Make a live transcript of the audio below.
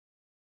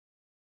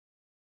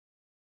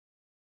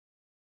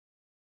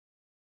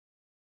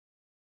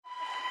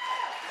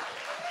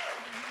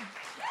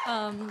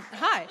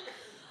Hi.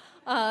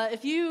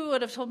 If you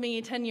would have told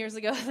me 10 years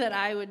ago that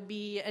I would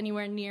be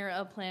anywhere near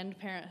a Planned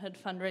Parenthood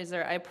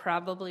fundraiser, I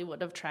probably would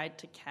have tried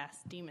to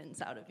cast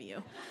demons out of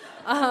you.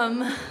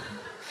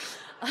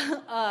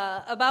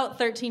 About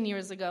 13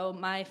 years ago,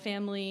 my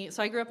family,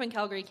 so I grew up in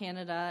Calgary,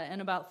 Canada,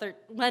 and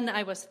when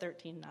I was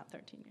 13, not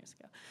 13 years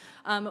ago.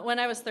 When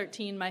I was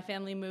 13, my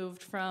family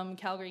moved from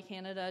Calgary,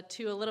 Canada,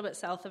 to a little bit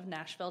south of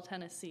Nashville,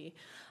 Tennessee.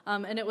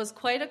 And it was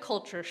quite a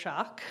culture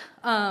shock,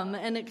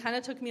 and it kind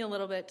of took me a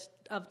little bit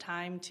of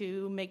time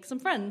to make some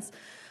friends.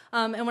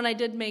 And when I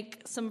did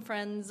make some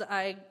friends,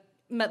 I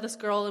met this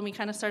girl, and we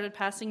kind of started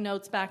passing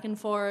notes back and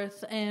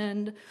forth,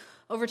 and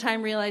over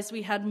time realized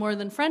we had more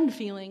than friend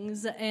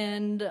feelings,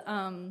 and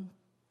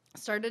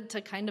started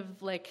to kind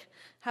of like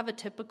have a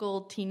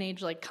typical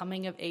teenage like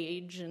coming of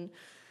age, and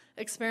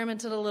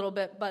experimented a little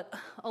bit. But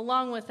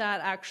along with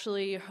that,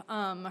 actually,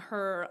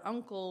 her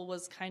uncle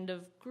was kind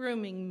of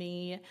grooming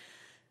me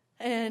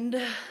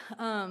and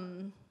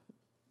kind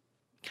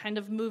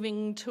of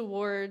moving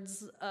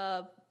towards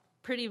a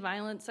pretty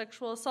violent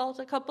sexual assault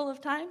a couple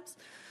of times.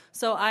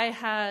 So I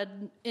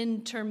had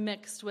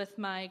intermixed with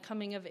my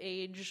coming of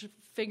age,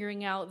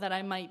 figuring out that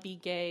I might be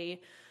gay,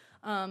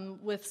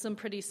 with some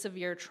pretty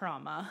severe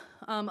trauma.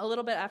 A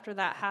little bit after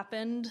that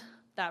happened,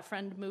 that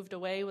friend moved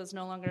away, was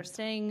no longer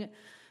staying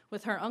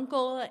with her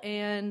uncle,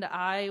 and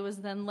I was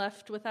then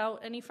left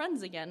without any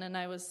friends again, and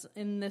I was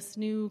in this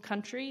new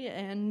country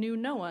and knew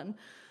no one.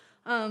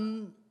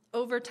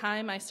 Over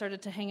time, I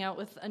started to hang out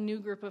with a new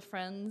group of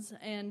friends,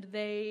 and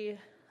they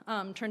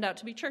turned out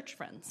to be church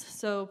friends.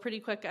 So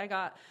pretty quick, I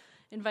got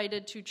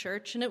invited to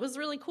church, and it was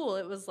really cool.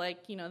 It was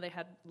like, they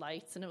had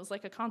lights, and it was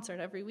like a concert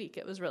every week.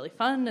 It was really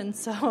fun, and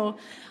so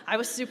I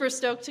was super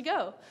stoked to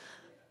go.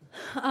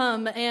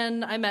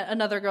 And I met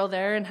another girl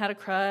there and had a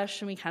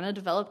crush, and we kind of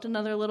developed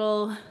another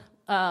little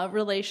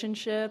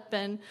relationship,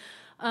 and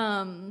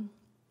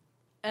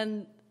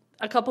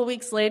a couple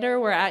weeks later,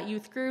 we're at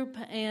youth group,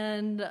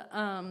 and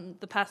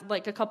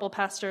a couple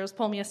pastors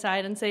pull me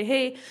aside and say,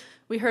 "Hey,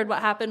 we heard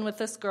what happened with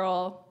this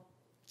girl.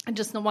 I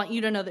just want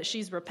you to know that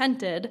she's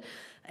repented,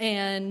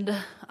 and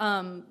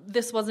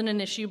this wasn't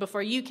an issue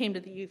before you came to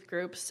the youth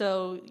group,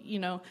 so,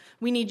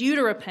 we need you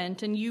to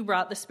repent, and you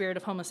brought the spirit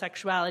of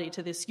homosexuality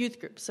to this youth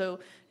group. So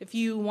if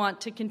you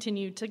want to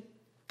continue to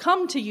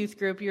come to youth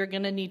group, you're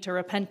going to need to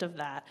repent of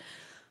that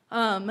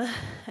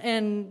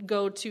and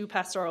go to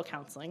pastoral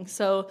counseling."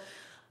 So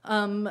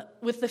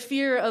with the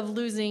fear of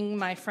losing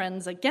my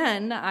friends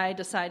again, I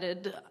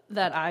decided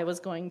that I was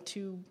going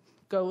to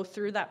go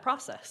through that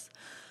process.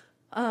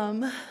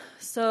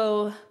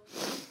 So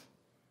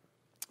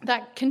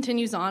that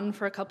continues on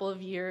for a couple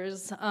of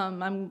years.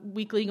 I'm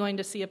weekly going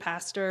to see a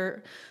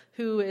pastor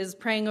who is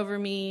praying over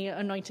me,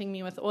 anointing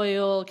me with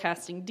oil,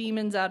 casting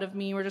demons out of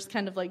me. We're just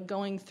kind of like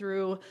going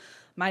through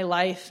my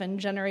life and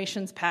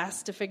generations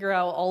past to figure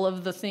out all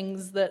of the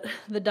things that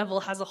the devil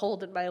has a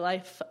hold in my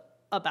life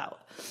about.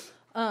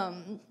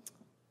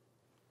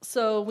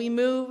 So we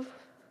move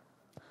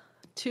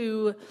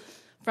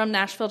from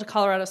Nashville to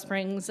Colorado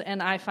Springs,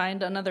 and I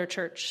find another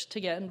church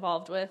to get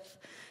involved with.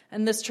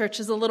 And this church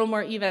is a little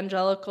more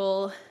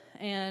evangelical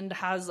and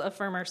has a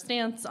firmer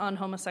stance on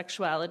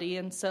homosexuality.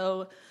 And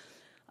so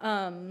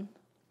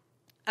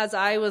as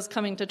I was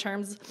coming to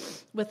terms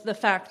with the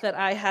fact that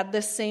I had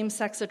this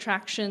same-sex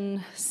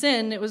attraction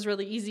sin, it was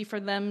really easy for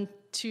them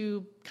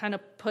to kind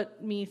of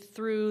put me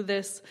through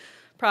this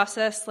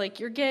process, like,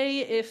 you're gay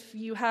if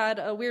you had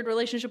a weird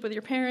relationship with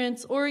your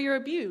parents or you're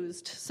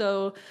abused.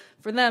 So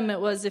for them, it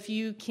was, if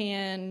you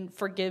can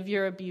forgive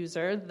your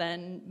abuser,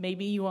 then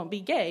maybe you won't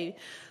be gay.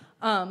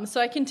 So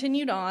I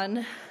continued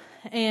on,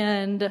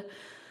 and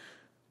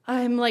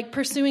I'm like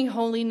pursuing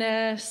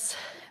holiness.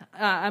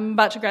 I'm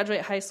about to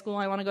graduate high school.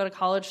 I want to go to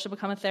college to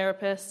become a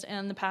therapist,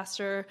 and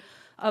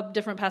a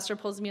different pastor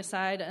pulls me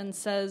aside and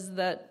says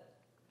that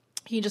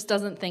he just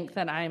doesn't think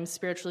that I'm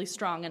spiritually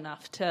strong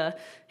enough to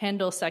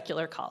handle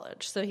secular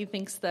college. So he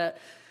thinks that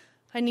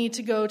I need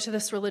to go to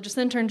this religious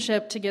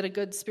internship to get a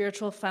good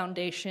spiritual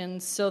foundation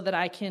so that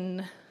I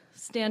can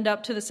stand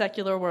up to the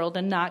secular world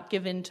and not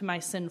give in to my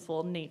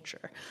sinful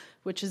nature,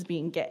 which is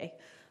being gay.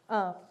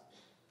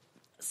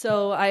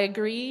 So I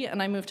agree,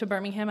 and I moved to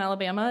Birmingham,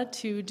 Alabama,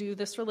 to do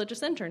this religious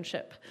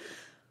internship.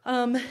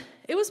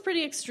 It was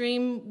pretty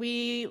extreme.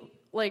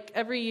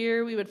 Every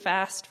year we would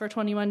fast for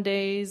 21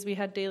 days. We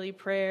had daily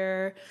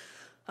prayer.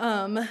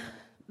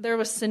 There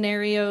was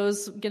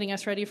scenarios getting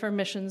us ready for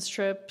missions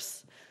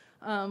trips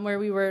where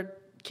we were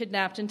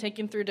kidnapped and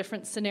taken through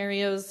different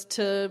scenarios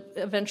to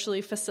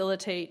eventually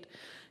facilitate,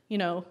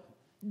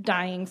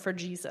 dying for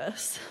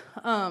Jesus.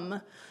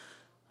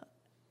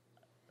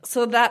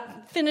 So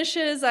that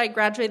finishes, I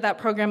graduate that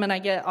program, and I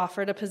get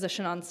offered a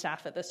position on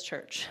staff at this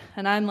church.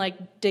 And I'm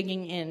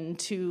digging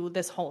into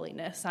this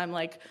holiness. I'm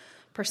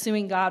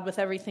pursuing God with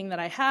everything that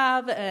I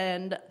have,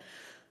 and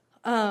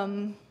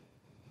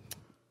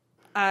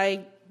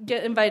I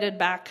get invited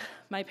back.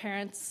 My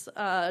parents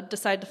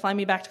decide to fly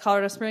me back to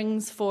Colorado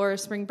Springs for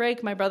spring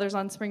break. My brother's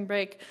on spring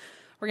break.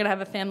 we're going to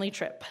have a family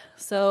trip.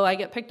 So I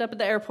get picked up at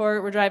the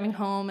airport, we're driving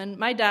home, and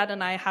my dad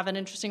and I have an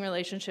interesting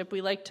relationship.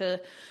 We like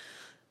to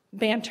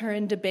banter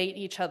and debate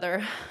each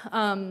other.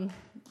 And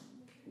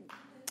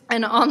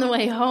on the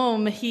way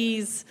home,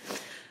 so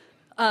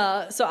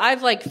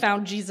I've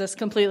found Jesus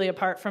completely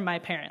apart from my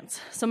parents.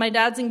 So my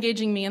dad's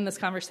engaging me in this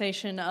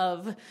conversation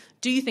of,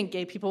 do you think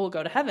gay people will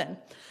go to heaven?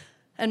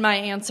 And my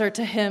answer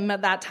to him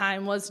at that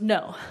time was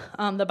no.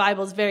 The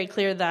Bible is very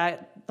clear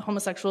that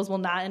homosexuals will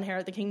not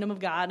inherit the kingdom of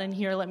God, and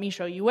here, let me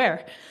show you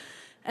where.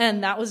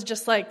 And that was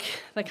just the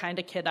kind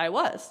of kid I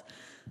was.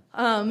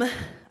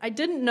 I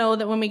didn't know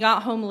that when we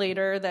got home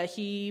later that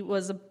he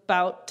was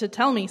about to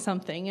tell me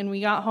something. And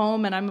we got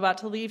home, and I'm about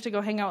to leave to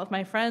go hang out with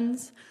my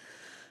friends.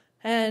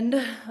 And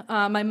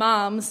my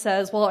mom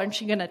says, well,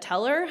 aren't you going to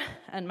tell her?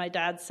 And my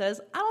dad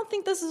says, I don't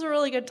think this is a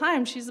really good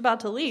time. She's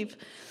about to leave.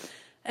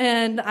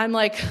 And I'm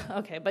like,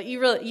 okay, but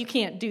you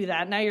can't do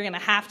that. Now you're going to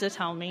have to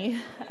tell me.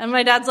 And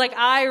my dad's like,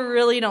 I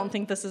really don't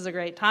think this is a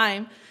great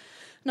time.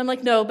 And I'm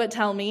like, no, but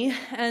tell me.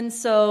 And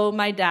so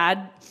my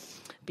dad,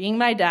 being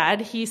my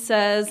dad, he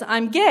says,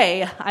 I'm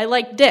gay. I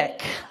like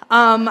dick.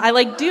 I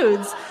like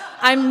dudes.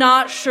 I'm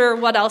not sure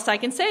what else I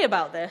can say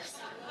about this.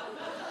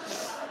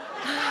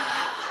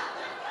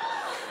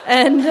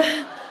 And,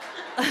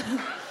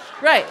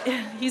 right,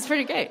 he's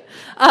pretty great.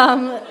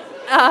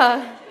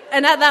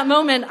 And at that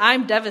moment,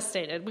 I'm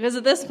devastated, because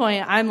at this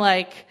point, I'm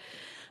like,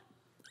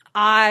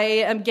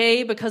 I am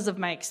gay because of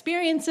my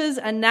experiences,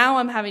 and now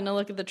I'm having to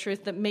look at the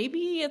truth that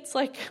maybe it's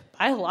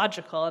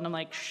biological. And I'm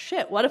like,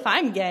 shit, what if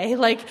I'm gay?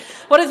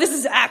 What if this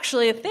is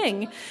actually a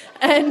thing?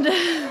 And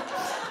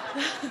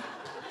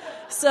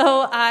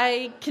so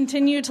I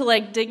continue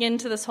to dig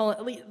into this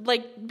whole,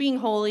 being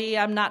holy.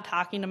 I'm not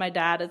talking to my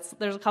dad.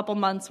 There's a couple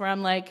months where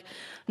I'm like,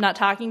 I'm not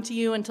talking to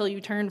you until you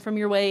turn from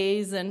your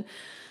ways. And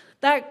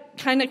that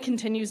kind of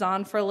continues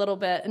on for a little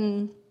bit.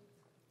 And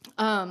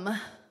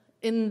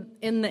in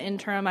the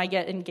interim, I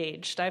get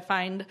engaged. I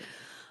find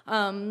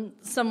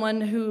someone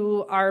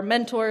who our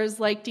mentors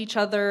liked each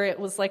other. It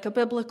was like a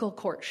biblical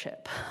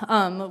courtship.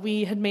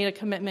 We had made a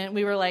commitment.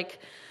 We were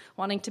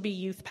wanting to be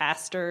youth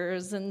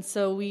pastors. And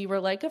so we were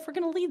like, if we're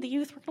going to lead the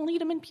youth, we're going to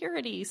lead them in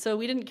purity. So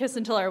we didn't kiss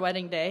until our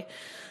wedding day.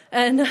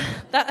 And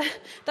that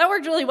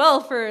worked really well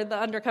for the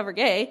undercover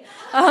gay.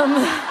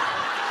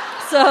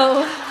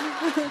 So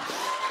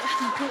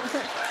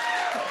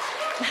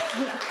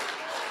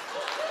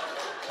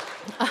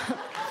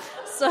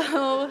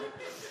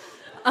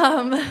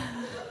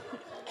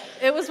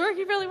it was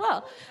working really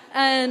well.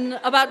 And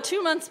about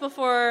 2 months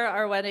before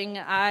our wedding,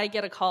 I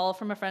get a call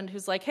from a friend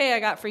who's like, hey, I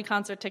got free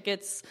concert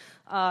tickets.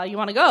 You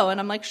want to go? And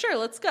I'm like, sure,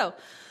 let's go.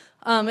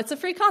 It's a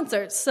free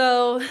concert.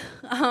 So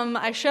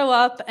I show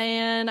up,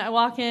 and I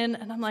walk in,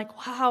 and I'm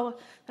like, wow,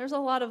 there's a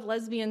lot of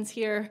lesbians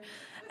here.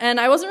 And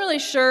I wasn't really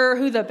sure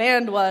who the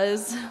band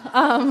was.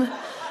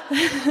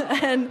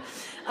 And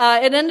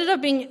it ended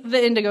up being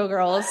the Indigo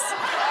Girls.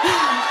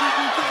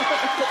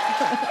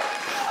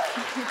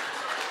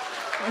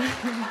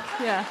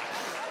 Yeah.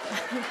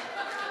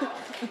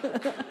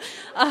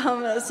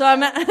 So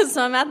I'm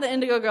at the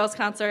Indigo Girls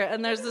concert,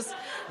 and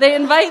they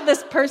invite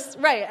this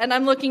person, right? And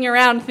I'm looking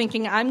around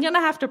thinking, I'm gonna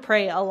have to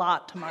pray a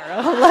lot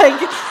tomorrow.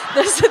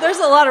 There's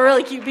a lot of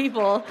really cute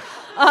people.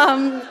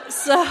 And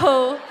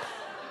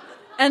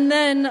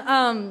then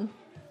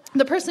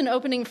the person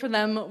opening for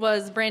them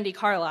was Brandi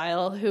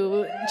Carlile,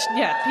 who,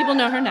 people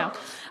know her now.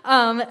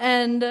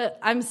 And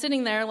I'm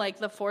sitting there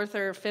the fourth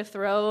or fifth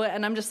row,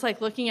 and I'm just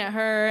looking at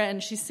her,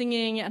 and she's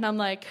singing, and I'm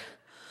like,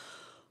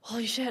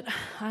 holy shit,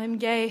 I'm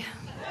gay.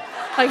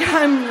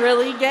 I'm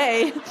really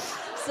gay.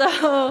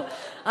 So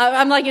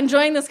I'm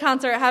enjoying this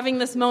concert, having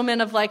this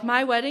moment of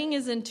my wedding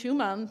is in 2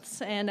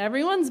 months, and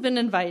everyone's been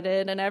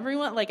invited, and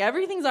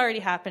everything's already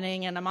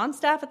happening, and I'm on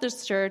staff at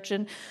this church,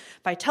 and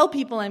if I tell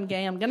people I'm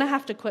gay, I'm going to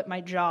have to quit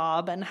my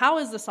job, and how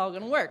is this all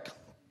going to work?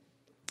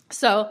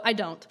 So I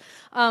don't.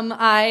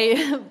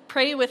 I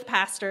pray with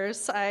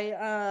pastors.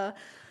 I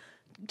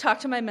talk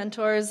to my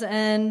mentors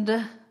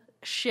and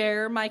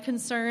share my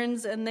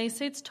concerns, and they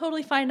say it's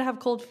totally fine to have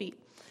cold feet.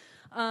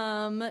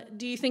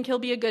 Do you think he'll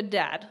be a good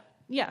dad?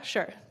 Yeah,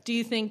 sure. Do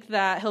you think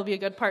that he'll be a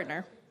good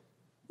partner?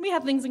 We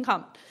have things in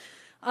common.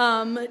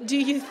 Do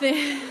you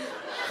think...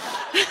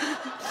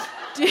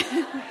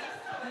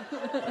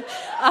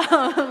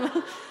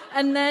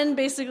 and then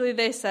basically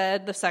they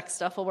said the sex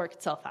stuff will work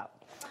itself out.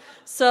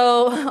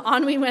 So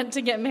on we went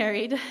to get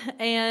married,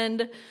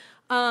 and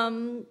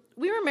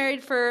we were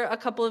married for a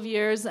couple of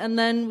years, and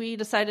then we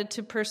decided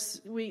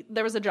to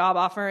there was a job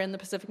offer in the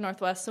Pacific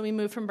Northwest, so we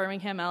moved from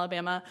Birmingham,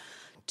 Alabama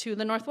to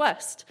the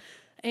Northwest.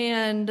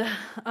 And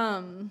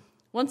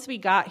once we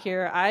got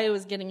here, I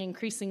was getting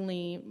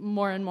increasingly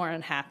more and more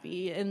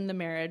unhappy in the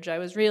marriage. I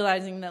was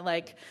realizing that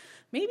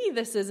maybe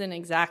this isn't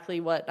exactly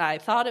what I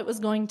thought it was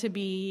going to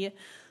be.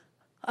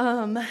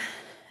 And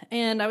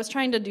I was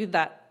trying to do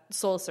that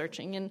soul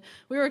searching. And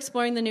we were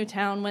exploring the new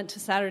town, went to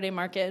Saturday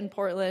Market in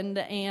Portland,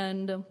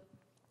 and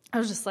I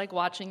was just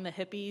watching the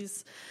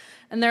hippies.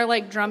 And they're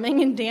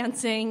drumming and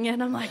dancing.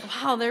 And I'm like,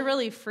 wow, they're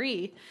really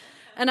free.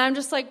 And I'm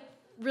just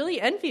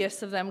really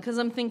envious of them because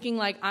I'm thinking,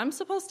 like, I'm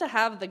supposed to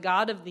have the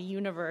God of the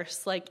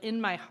universe, like,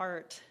 in my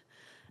heart.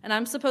 And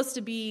I'm supposed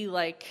to be,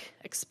 like,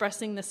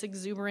 expressing this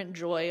exuberant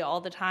joy all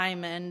the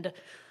time, and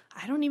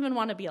I don't even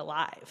want to be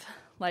alive.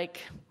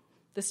 Like,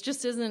 this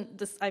just isn't,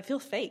 this. I feel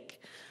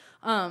fake.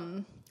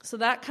 So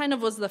that kind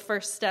of was the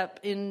first step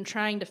in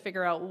trying to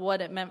figure out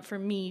what it meant for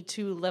me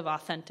to live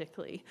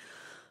authentically.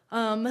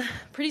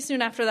 Pretty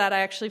soon after that, I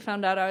actually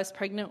found out I was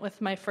pregnant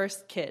with my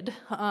first kid,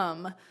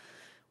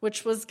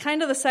 which was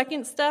kind of the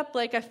second step.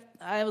 Like,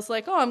 I was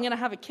like, oh, I'm going to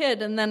have a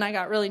kid. And then I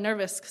got really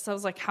nervous because I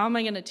was like, how am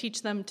I going to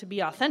teach them to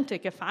be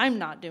authentic if I'm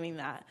not doing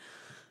that?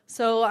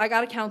 So I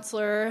got a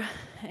counselor,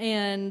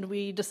 and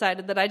we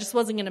decided that I just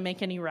wasn't going to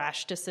make any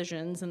rash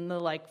decisions in the,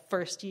 like,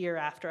 first year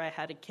after I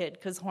had a kid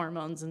because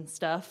hormones and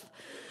stuff.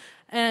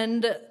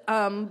 And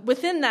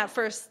within that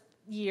first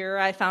year,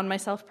 I found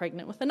myself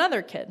pregnant with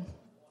another kid.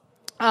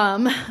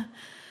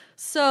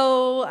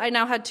 So I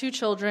now had 2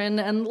 children,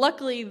 and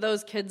luckily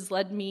those kids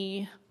led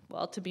me,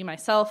 well, to be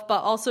myself, but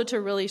also to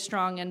really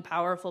strong and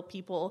powerful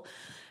people,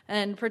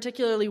 and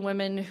particularly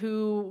women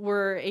who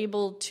were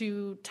able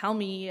to tell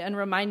me and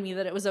remind me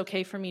that it was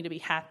okay for me to be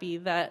happy,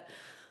 that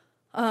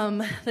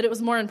it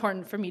was more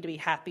important for me to be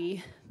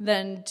happy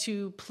than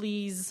to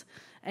please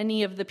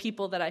any of the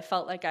people that I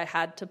felt like I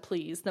had to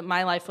please, that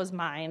my life was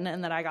mine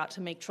and that I got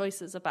to make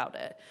choices about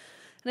it.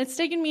 And it's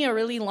taken me a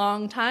really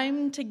long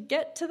time to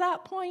get to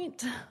that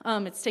point.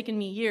 It's taken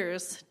me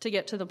years to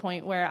get to the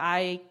point where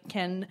I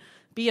can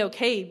be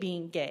okay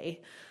being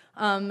gay,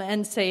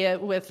 and say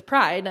it with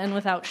pride and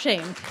without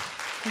shame.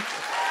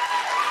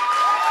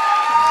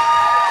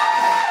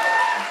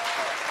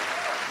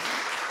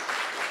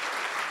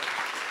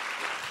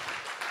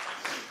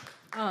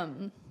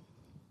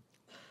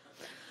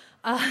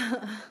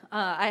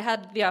 I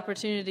had the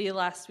opportunity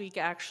last week,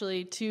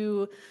 actually,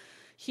 to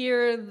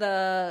hear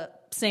the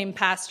same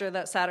pastor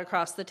that sat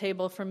across the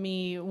table from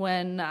me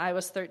when I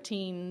was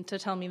 13 to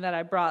tell me that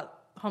I brought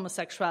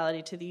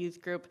homosexuality to the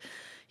youth group.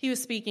 He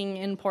was speaking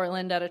in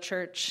Portland at a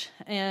church,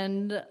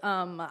 and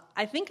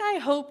I think I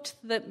hoped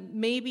that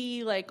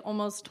maybe, like,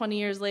 almost 20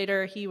 years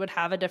later, he would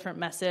have a different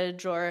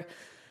message, or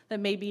that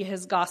maybe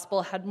his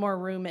gospel had more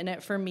room in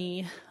it for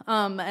me.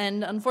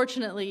 And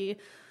unfortunately,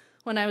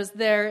 when I was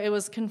there, it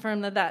was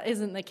confirmed that that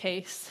isn't the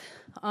case.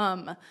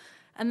 And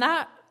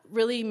that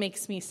really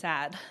makes me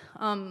sad.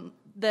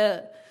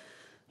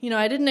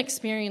 I didn't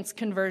experience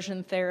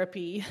conversion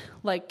therapy,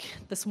 like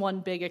this one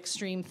big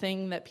extreme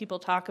thing that people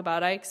talk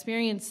about. I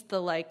experienced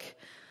the, like,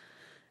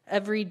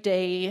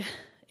 everyday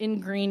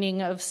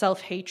ingraining of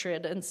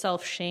self-hatred and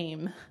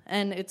self-shame,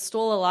 and it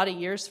stole a lot of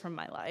years from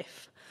my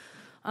life.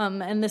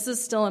 And this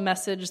is still a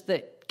message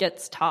that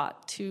gets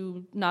taught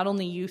to not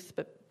only youth,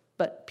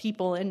 but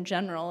people in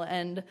general,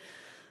 and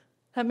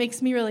that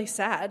makes me really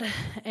sad.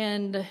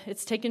 And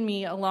it's taken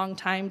me a long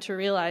time to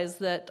realize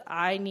that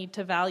I need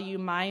to value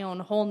my own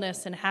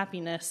wholeness and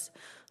happiness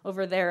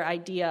over their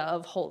idea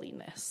of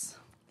holiness.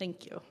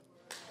 Thank you.